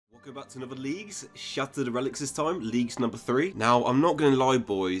Welcome back to another Leagues. Shattered Relics this time, Leagues number 3. Now, I'm not going to lie,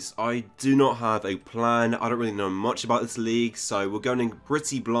 boys. I do not have a plan. I don't really know much about this league, so we're going in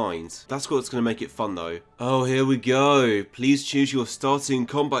pretty blind. That's what's going to make it fun, though. Oh, here we go. Please choose your starting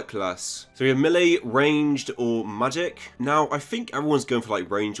combat class. So we have melee, ranged, or magic. Now, I think everyone's going for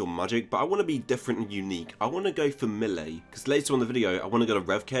like range or magic, but I want to be different and unique. I want to go for melee, because later on in the video, I want to go to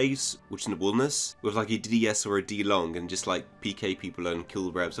Rev Caves, which is in the wilderness, with like a DDS or a D-Long, and just like PK people and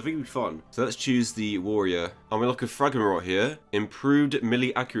kill Revs. I think it'd be fun. So let's choose the warrior. I'm gonna look at fragment right here. Improved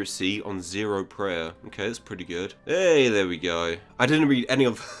melee accuracy on 0 prayer. Okay, that's pretty good. Hey, there we go. I didn't read any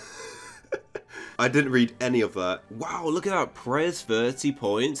of I didn't read any of that. Wow, look at that. Prayers 30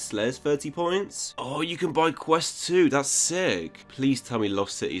 points, Slayers 30 points. Oh, you can buy quests too. That's sick. Please tell me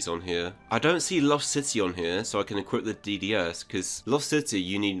Lost City's on here. I don't see Lost City on here, so I can equip the DDS, because Lost City,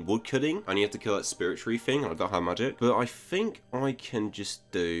 you need wood cutting, and you have to kill that spirit tree thing. I don't have magic. But I think I can just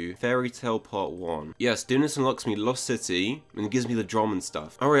do Fairy Tale Part 1. Yes, doing this unlocks me Lost City, and it gives me the drum and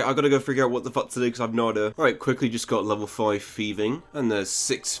stuff. Alright, I gotta go figure out what the fuck to do, because I have no idea. Alright, quickly just got level 5 thieving, and there's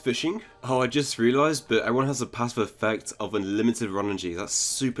 6 fishing. Oh, I just realised, but everyone has a passive effect of unlimited run energy. That's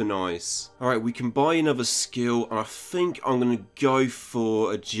super nice. Alright, we can buy another skill, and I think I'm going to go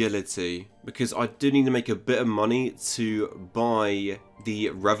for agility, because I do need to make a bit of money to buy the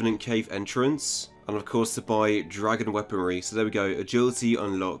Revenant Cave entrance. And of course to buy dragon weaponry. So there we go, agility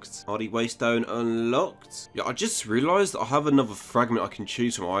unlocked. Hardy Waystone unlocked. Yeah, I just realised I have another fragment I can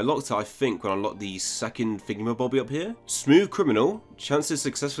choose from. I unlocked it, I think, when I unlocked the second thingamabobby up here. Smooth criminal. Chance to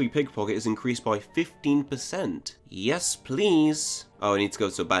successfully pickpocket is increased by 15%. Yes, please. Oh, I need to go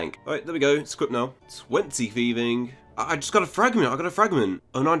to a bank. Alright, there we go. It's equipped now. 20 thieving. I just got a fragment. I got a fragment.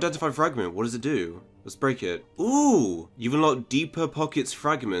 Unidentified fragment. What does it do? Let's break it. Ooh, you've unlocked deeper pockets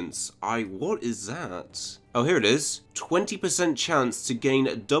fragments. What is that? Oh, here it is. 20% chance to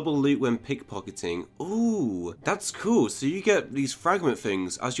gain double loot when pickpocketing. Ooh, that's cool. So you get these fragment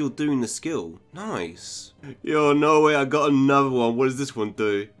things as you're doing the skill. Nice. Yo, no way, I got another one. What does this one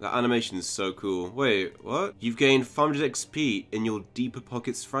do? That animation is so cool. Wait, what? You've gained 500 XP in your deeper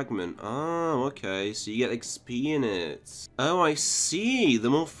pockets fragment. Oh, okay. So you get XP in it. Oh, I see. The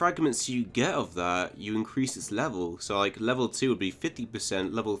more fragments you get of that, you increase its level. So like level 2 would be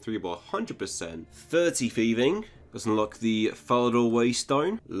 50%, level 3 would be 100%. 30 thieving. Let's unlock the Falador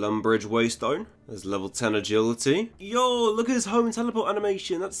Waystone, Lumbridge Waystone. There's level 10 agility. Yo, look at his home teleport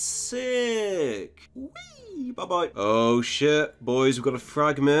animation. That's sick. Whee! Bye-bye. Oh shit, boys, we've got a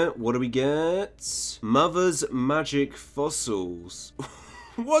fragment. What do we get? Mother's Magic Fossils.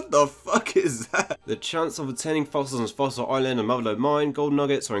 What the fuck is that? The chance of obtaining fossils on Fossil Island and Motherlode Mine, gold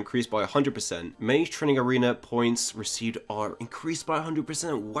nuggets are increased by 100%. Mage Training Arena points received are increased by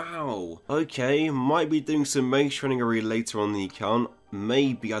 100%. Wow. Okay, might be doing some Mage Training Arena later on the account.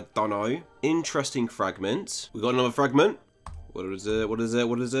 Maybe, I don't know. Interesting fragment. We got another fragment. What is it? What is it?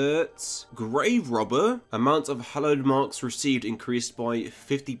 What is it? Grave Robber. Amount of hallowed marks received increased by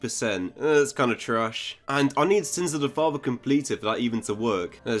 50%. That's kind of trash. And I need Sins of the Father completed for that even to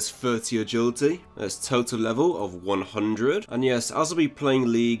work. There's 30 agility. There's total level of 100. And yes, as I'll be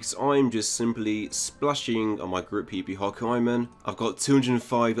playing leagues, I'm just simply splashing on my group PP Hawkeyeman. I've got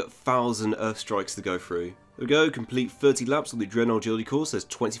 205,000 Earth Strikes to go through. There we go, complete 30 laps on the Dreadnought Agility course, there's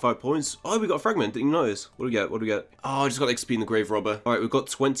 25 points. Oh, we got a fragment, didn't even notice. What do we get? What do we get? Oh, I just got XP in the Grave Robber. Alright, we've got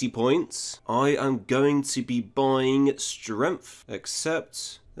 20 points. I am going to be buying Strength.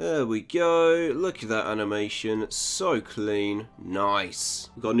 Accept. There we go. Look at that animation. So clean.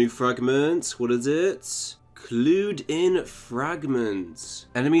 Nice. We've got a new fragment. What is it? Clued in fragments.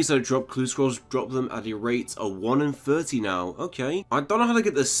 Enemies that drop clue scrolls drop them at a rate of 1 in 30 now. Okay. I don't know how to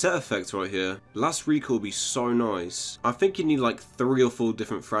get the set effect right here. Last recall would be so nice. I think you need like 3 or 4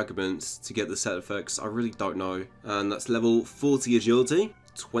 different fragments to get the set effects. I really don't know. And that's level 40 agility.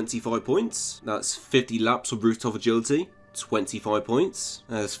 25 points. That's 50 laps of rooftop agility. 25 points.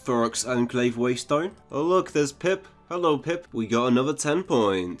 There's Ferox Enclave Waystone. Oh look, there's Pip. Hello Pip. We got another 10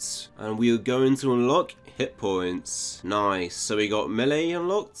 points. And we are going to unlock hit points. Nice. So we got melee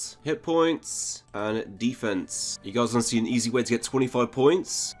unlocked, hit points, and defense. You guys want to see an easy way to get 25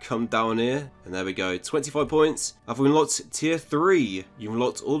 points? Come down here, and there we go. 25 points. I've unlocked tier 3. You've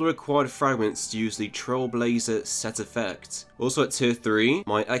unlocked all the required fragments to use the Trailblazer set effect. Also at tier 3,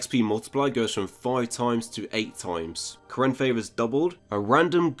 my XP multiply goes from 5 times to 8 times. Current favors doubled. A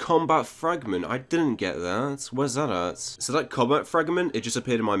random combat fragment. I didn't get that. Where's that at? So that combat fragment, it just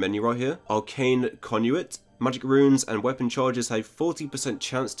appeared in my menu right here. Arcane Conduit. Magic runes and weapon charges have 40%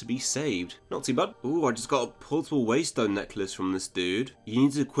 chance to be saved. Not too bad. Ooh, I just got a portable waystone necklace from this dude. You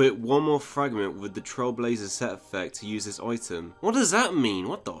need to equip one more fragment with the Trailblazer set effect to use this item. What does that mean?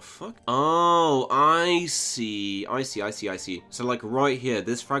 What the fuck? Oh, I see. I see. So like right here,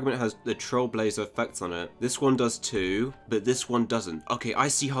 this fragment has the Trailblazer effect on it. This one does too, but this one doesn't. Okay, I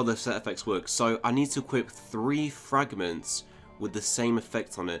see how the set effects work. So I need to equip 3 fragments with the same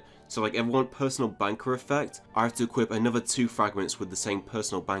effect on it. So like every one personal banker effect, I have to equip another 2 fragments with the same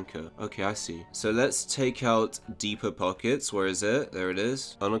personal banker. Okay, I see. So let's take out deeper pockets. Where is it? There it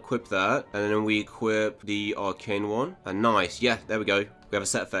is. Unequip that. And then we equip the arcane one. And nice. Yeah, there we go. We have a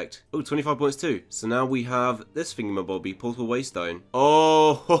set effect. Oh, 25 points too. So now we have this thingamabobby, portable waystone.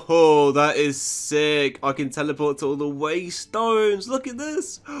 Oh, ho, ho, that is sick. I can teleport to all the waystones. Look at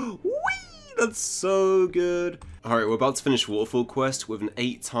this. Whee! That's so good. Alright, we're about to finish Waterfall Quest with an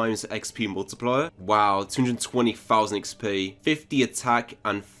 8 times XP multiplier. Wow, 220,000 XP, 50 attack,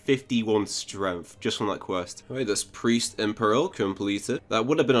 and 51 strength just from that quest. Alright, that's Priest Imperial completed. That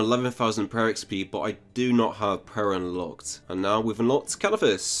would have been 11,000 prayer XP, but I do not have prayer unlocked. And now we've unlocked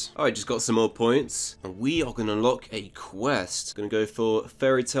Caliphus. Alright, just got some more points. And we are going to unlock a quest. Going to go for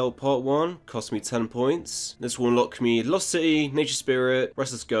Fairy Tale Part 1, cost me 10 points. This will unlock me Lost City, Nature Spirit,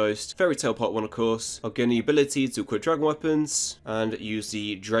 Restless Ghost, Fairy Tale Part 1 of course. I'll gain the ability to equip dragon weapons and use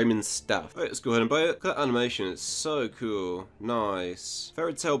the Draymond Staff. Alright, let's go ahead and buy it. Look at that animation, it's so cool. Nice.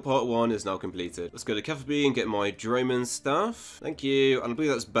 Fairy Tale Part 1 is now completed. Let's go to Cafe B and get my Draymond Staff. Thank you. And I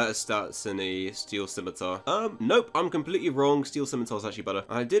believe that's better stats than a Steel Scimitar. Nope, I'm completely wrong. Steel Scimitar is actually better.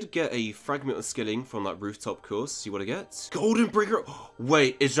 I did get a fragment of skilling from that rooftop course. See what I get? Golden Breaker.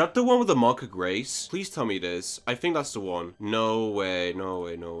 Wait, is that the one with the Mark of Grace? Please tell me it is. I think that's the one. No way, no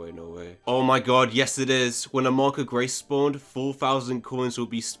way, no way, no way. Oh my god, yes it is. When a Mark of Grace spawned, 4,000 coins will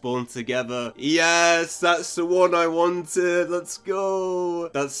be spawned together. Yes, that's the one I wanted. Let's go.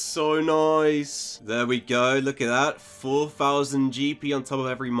 That's so nice. There we go. Look at that. 4,000 GP on top of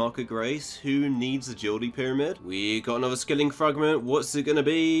every Mark of Grace. Who needs Agility Pyramid? We got another skilling fragment. What's it gonna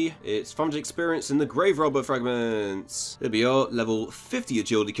be? It's 500 experience in the Grave Robber fragments. There we are. Level 50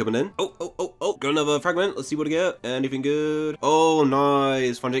 agility coming in. Oh. Got another fragment. Let's see what I get. Anything good? Oh,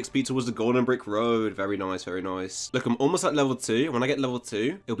 nice. 500 XP towards the Golden Brick Road. Very nice, very nice. Look, I'm almost at level 2. When I get level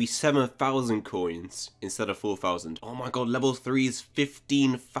 2, it'll be 7,000 coins instead of 4,000. Oh my god, level 3 is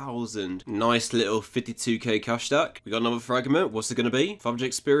 15,000. Nice little 52k cash stack. We got another fragment. What's it gonna be? 500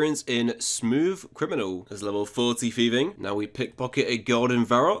 experience in Smooth Criminal. There's level 40 thieving. Now we pickpocket a golden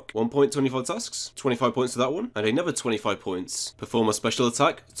Varrock. 1.25 tasks. 25 points to that one. And another 25 points. Perform a special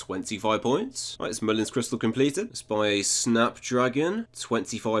attack. 25 points. Right, it's Merlin's Crystal completed. Let's buy a Snapdragon.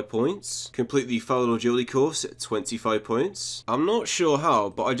 25 points. Complete the Fallow Agility course at 25 points. I'm not sure how,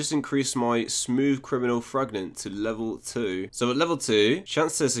 but I just increased my Smooth Criminal fragment to level 2. So at level 2,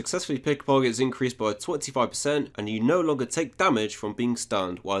 chance to successfully pickpocket is increased by 25%, and you no longer take damage from being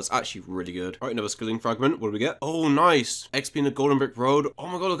stunned. Wow, it's actually really good. Alright, another skilling fragment. What do we get? Oh, nice. XP in the Golden Brick Road. Oh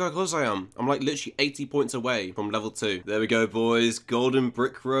my god, look how close I am. I'm like literally 80 points away from level 2. There we go, boys. Golden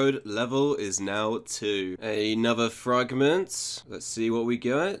Brick Road level is now 2. Another fragment. Let's see what we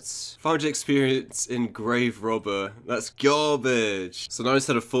get. 500 experience in Grave Robber. That's garbage. So now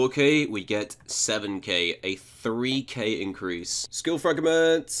instead of 4k, we get 7k. A 3k increase. Skill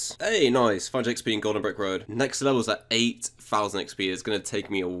fragment. Hey, nice. 500 XP in Golden Brick Road. Next level is at 8,000 XP. It's going to take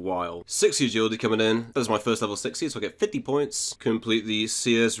me a while. 60 agility coming in. That was my first level 60, so I get 50 points. Complete the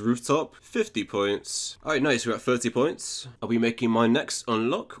CS Rooftop. 50 points. Alright, nice. We're at 30 points. I'll be making my next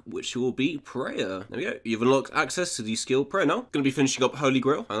unlock, which will be Prayer. There we go. You've unlocked access to the skill Prayer now. Going to be finishing up Holy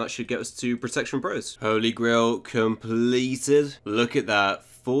Grail, and that should get us to Protection Prayers. Holy Grail completed. Look at that.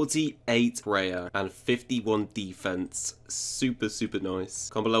 48 prayer and 51 defense. Super nice.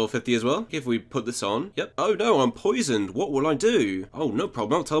 Combo level 50 as well. If we put this on. Yep. Oh no, I'm poisoned. What will I do? Oh, no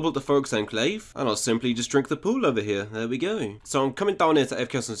problem. I'll teleport the Fox Enclave and I'll simply just drink the pool over here. There we go. So I'm coming down here to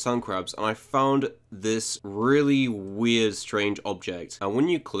FKS and Sand Crabs and I found this really weird, strange object. And when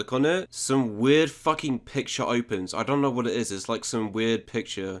you click on it, some weird fucking picture opens. I don't know what it is. It's like some weird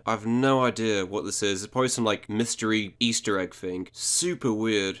picture. I have no idea what this is. It's probably some like mystery Easter egg thing. Super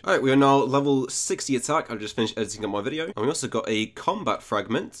weird. Alright, we are now level 60 attack. I've just finished editing up my video. And we also got a combat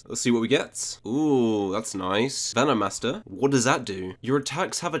fragment. Let's see what we get. Ooh, that's nice. Venom Master. What does that do? Your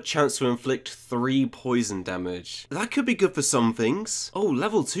attacks have a chance to inflict 3 poison damage. That could be good for some things. Oh,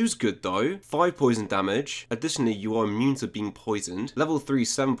 level 2's good though. 5 poison poison damage. Additionally, you are immune to being poisoned. Level 3,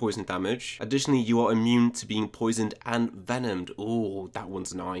 7 poison damage. Additionally, you are immune to being poisoned and venomed. Oh, that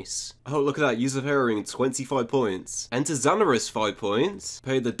one's nice. Oh, look at that. Use of herring, 25 points. Enter Xanaris, 5 points.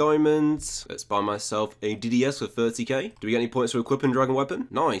 Pay the diamonds. Let's buy myself a DDS for 30k. Do we get any points for equipping Dragon Weapon?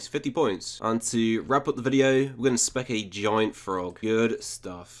 Nice, 50 points. And to wrap up the video, we're going to spec a giant frog. Good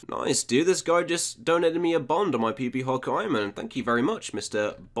stuff. Nice, dude. This guy just donated me a bond on my PP Hulk Iron Man. Thank you very much,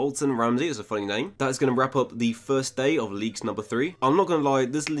 Mr. Bolton Ramsey. It's a funny name. That is going to wrap up the first day of Leagues number 3. I'm not going to lie,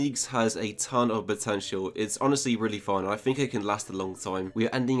 this Leagues has a ton of potential. It's honestly really fun. I think it can last a long time. We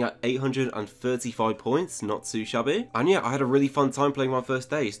are ending at 835 points. Not too shabby. And yeah, I had a really fun time playing my first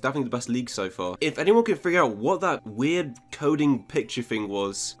day. It's definitely the best league so far. If anyone can figure out what that weird coding picture thing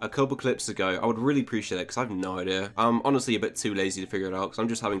was a couple clips ago, I would really appreciate it because I have no idea. I'm honestly a bit too lazy to figure it out because I'm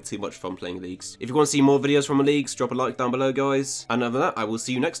just having too much fun playing leagues. If you want to see more videos from my leagues, drop a like down below, guys. And other than that, I will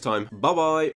see you next time. Bye bye.